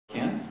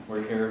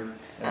We're here.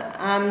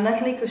 I'm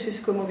Nathalie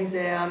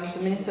Kosciusko-Morizet. I'm the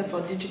Minister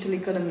for Digital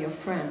Economy of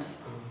France.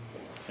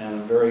 And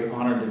I'm very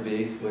honored to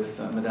be with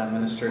Madame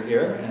Minister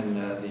here in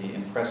the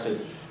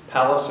impressive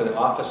palace or the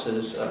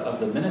offices of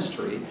the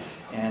ministry.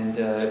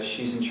 And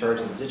she's in charge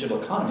of the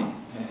digital economy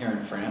here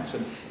in France.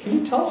 And can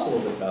you tell us a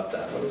little bit about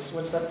that?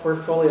 What's that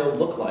portfolio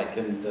look like,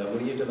 and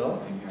what are you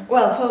developing here?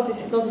 Well, first,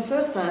 this is not the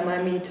first time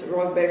I meet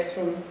Rod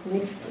Beckstrom.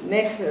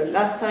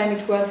 Last time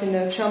it was in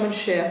a chairman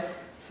chair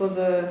for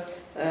the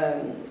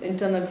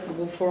Internet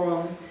Global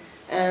Forum,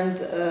 and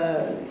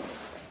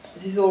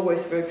this is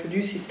always a very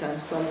producive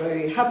time, so I'm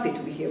very happy to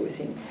be here with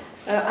him.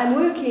 I'm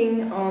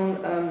working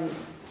on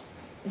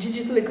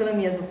digital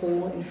economy as a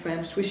whole in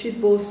France, which is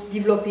both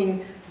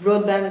developing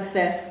broadband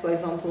access, for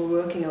example,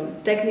 working on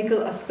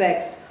technical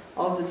aspects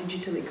of the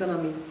digital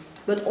economy,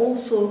 but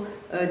also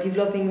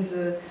developing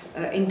the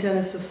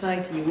internet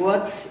society.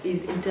 What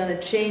is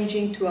internet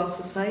changing to our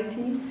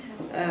society?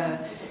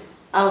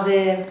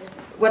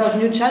 What are the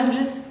new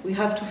challenges we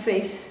have to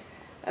face,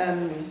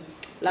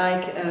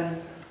 like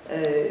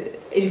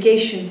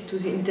education to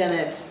the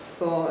internet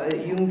for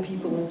young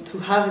people to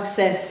have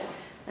access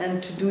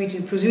and to do it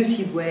in a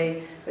producive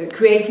way,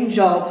 creating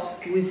jobs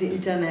with the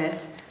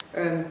internet,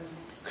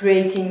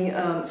 creating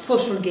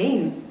social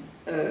gain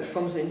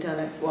from the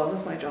internet. Well,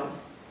 that's my job.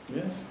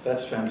 Yes,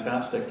 that's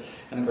fantastic.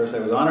 And of course, I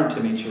was honored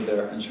to meet you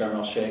there in Sharm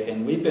el-Sheikh,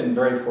 and we've been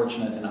very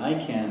fortunate in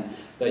ICANN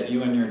that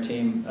you and your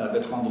team,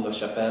 Bertrand de la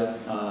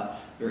Chapelle,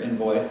 your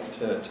envoy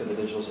to the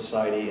Digital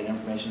Society and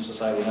Information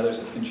Society and others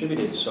have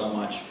contributed so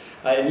much.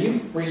 And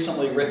you've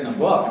recently written a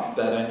book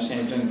that I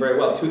understand is doing very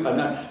well.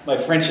 My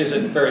French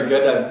isn't very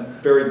good, I'm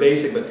very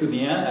basic, but tu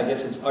viens, I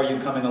guess it's, are you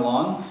coming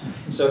along?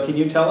 So can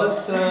you tell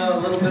us a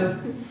little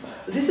bit?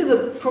 This is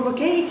a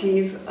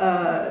provocative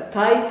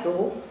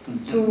title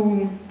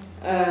to...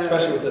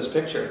 especially with this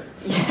picture.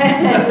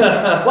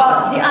 Yeah.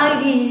 Well, the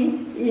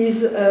idea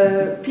is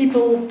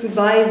people to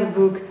buy the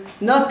book,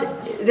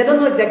 they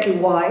don't know exactly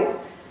why,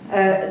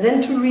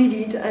 then to read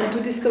it and to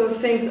discover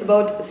things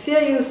about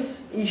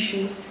serious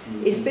issues,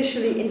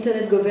 especially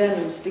internet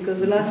governance, because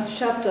the last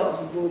chapter of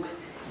the book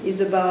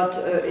is about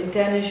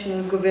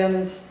international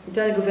governance,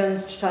 internet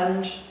governance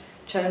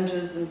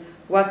challenges, and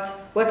what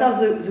are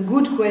the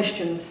good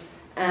questions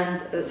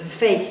and the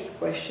fake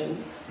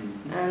questions,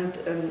 and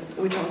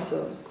which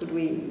answers could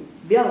we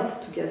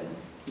build together.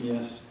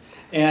 Yes.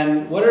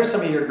 And what are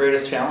some of your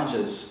greatest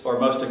challenges or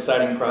most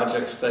exciting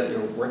projects that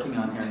you're working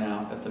on here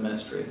now at the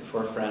Ministry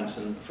for France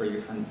and for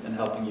you and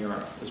helping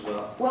Europe as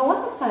well? Well,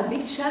 one of my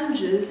big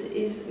challenges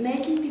is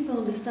making people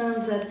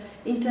understand that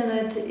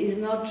internet is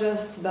not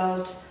just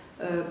about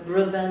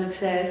broadband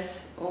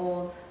access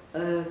or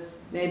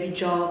maybe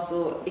jobs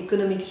or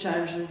economic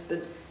challenges,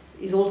 but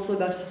is also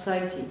about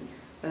society.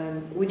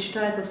 Which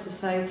type of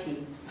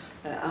society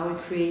are we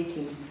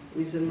creating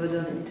with the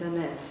modern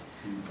internet?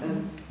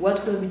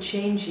 What will be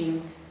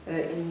changing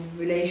in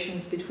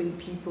relations between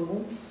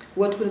people?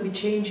 What will be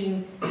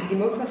changing in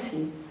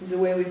democracy, the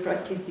way we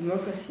practice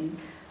democracy?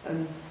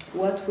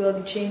 What will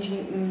be changing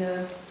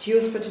in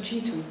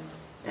geostrategy too?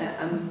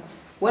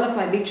 One of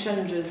my big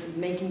challenges is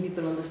making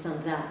people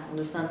understand that.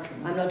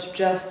 I'm not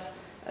just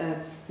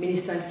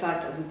Minister, in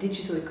fact, of the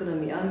digital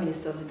economy, I'm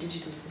Minister of the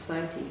digital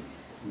society.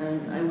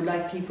 And I would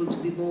like people to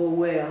be more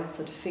aware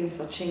that things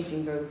are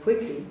changing very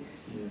quickly.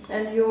 Yes.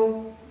 And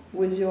you're,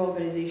 with your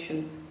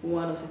organization,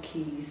 one of the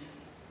keys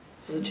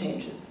for the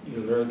changes.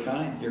 You're very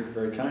kind. You're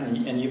very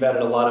kind. And you've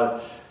added a lot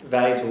of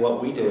value to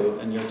what we do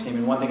and your team.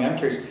 And one thing I'm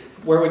curious,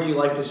 where would you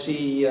like to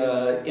see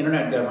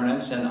internet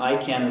governance and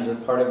ICANN as a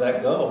part of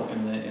that go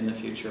in the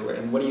future?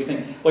 And what do you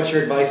think, what's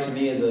your advice to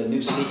me as a new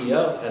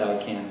CEO at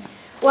ICANN?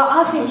 Well,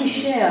 I think we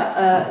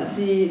share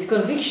the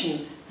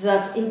conviction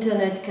that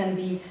internet can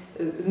be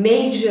a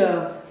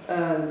major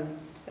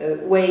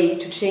way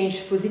to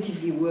change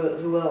positively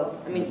the world.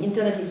 I mean,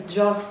 internet is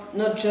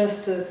not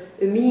just a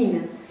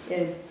mean,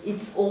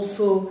 it's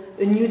also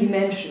a new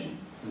dimension.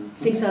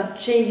 Things are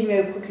changing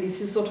very quickly.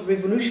 It's a sort of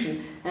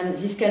revolution, and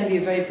this can be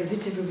a very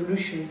positive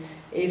revolution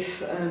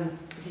if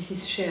this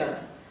is shared.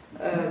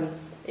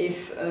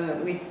 If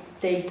we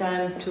take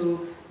time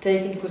to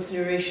take into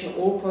consideration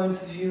all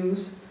points of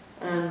views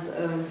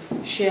and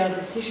share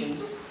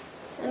decisions.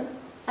 And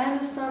I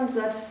understand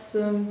that's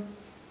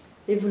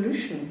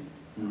evolution.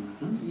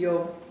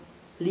 You're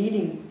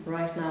leading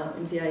right now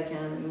in the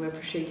ICANN, and we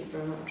appreciate it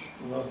very much.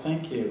 Well,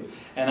 thank you.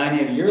 And I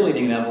know you're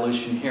leading an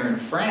evolution here in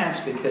France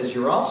because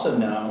you're also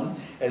known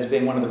as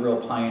being one of the real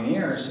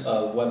pioneers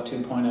of Web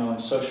 2.0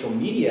 and social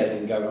media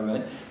in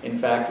government. In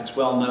fact, it's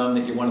well known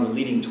that you're one of the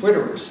leading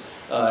Twitterers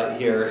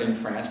here in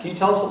France. Can you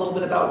tell us a little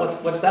bit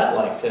about what's that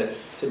like to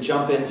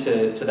jump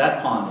into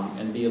that pond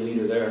and be a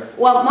leader there?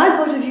 Well, my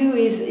point of view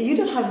is you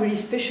don't have really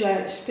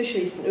specialists,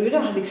 you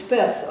don't have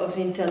experts of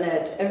the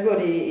internet.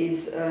 Everybody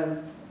is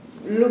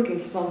looking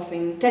for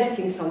something,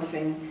 testing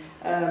something.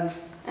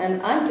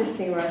 And I'm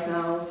testing right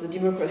now the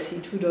Democracy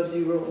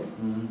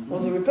 2.0, or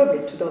the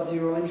Republic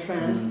 2.0 in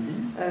France.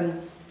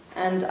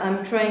 And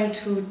I'm trying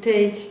to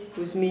take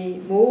with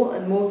me more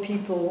and more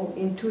people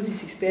into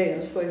this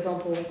experience. For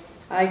example,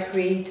 I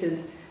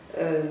created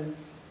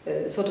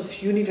sort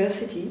of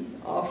university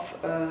of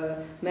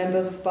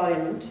members of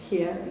parliament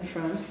here in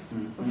France,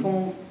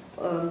 from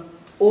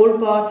all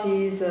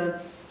parties,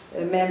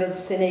 members of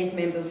Senate,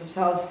 members of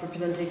House of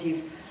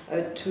Representatives,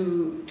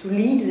 to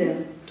lead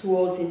them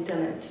towards the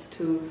internet,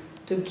 to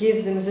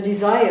give them the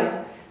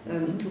desire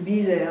to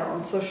be there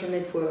on social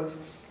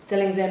networks,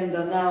 telling them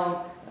that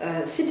now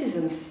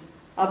citizens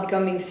are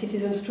becoming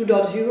citizens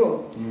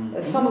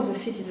 2.0. Some of the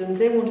citizens,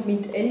 they won't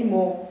meet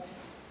anymore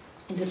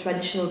in the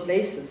traditional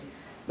places,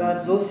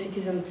 but those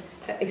citizens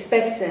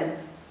expect them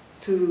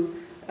to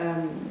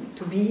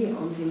be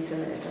on the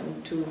internet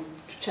and to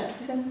chat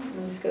with them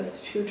and discuss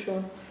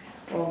future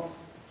or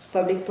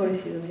public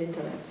policies on the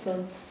internet.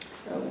 So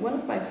one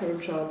of my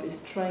current jobs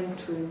is trying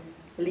to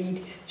lead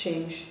this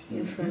change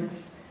in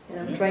France, and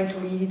I'm trying to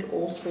lead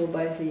also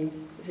by the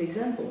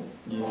example.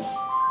 Yes.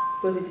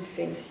 Positive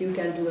things you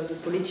can do as a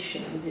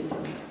politician on the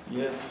internet.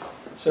 Yes.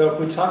 So if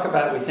we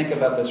think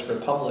about this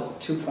Republic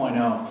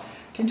 2.0,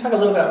 can you talk a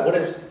little about what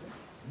is...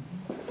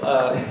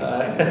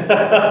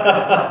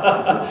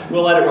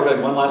 we'll let it go back.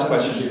 One last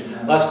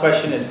question. Last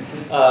question is,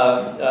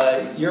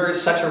 you're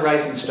such a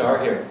rising star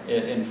here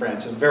in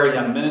France, a very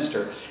young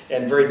minister,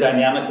 and very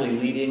dynamically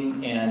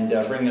leading and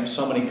bringing up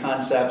so many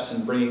concepts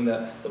and bringing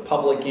the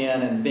public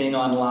in and being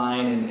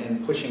online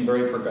and pushing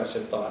very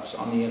progressive thoughts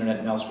on the internet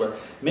and elsewhere.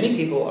 Many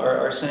people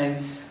are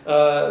saying,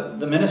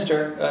 the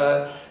minister,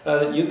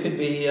 that you could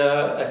be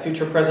a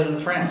future president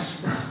of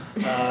France.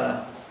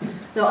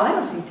 No, I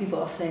don't think people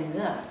are saying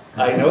that.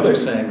 I know they're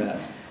saying that.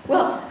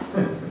 Well,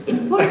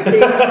 in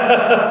politics,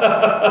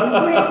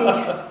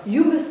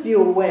 you must be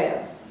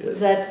aware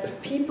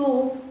that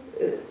people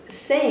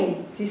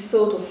saying this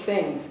sort of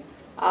thing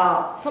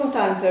are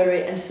sometimes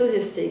very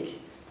enthusiastic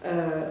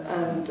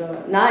and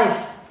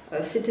nice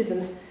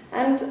citizens,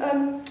 and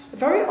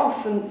very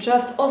often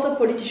just other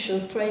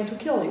politicians trying to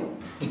kill you.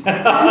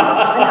 And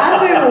I'm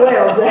very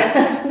aware of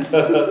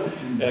that.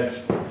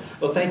 Excellent.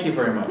 Well, thank you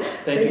very much.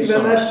 Thank you very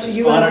so much. It's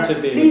an honor to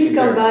be with you. Please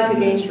come back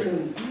again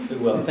soon. We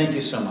will. Thank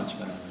you so much,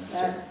 Madam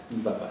Minister.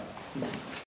 Bye-bye.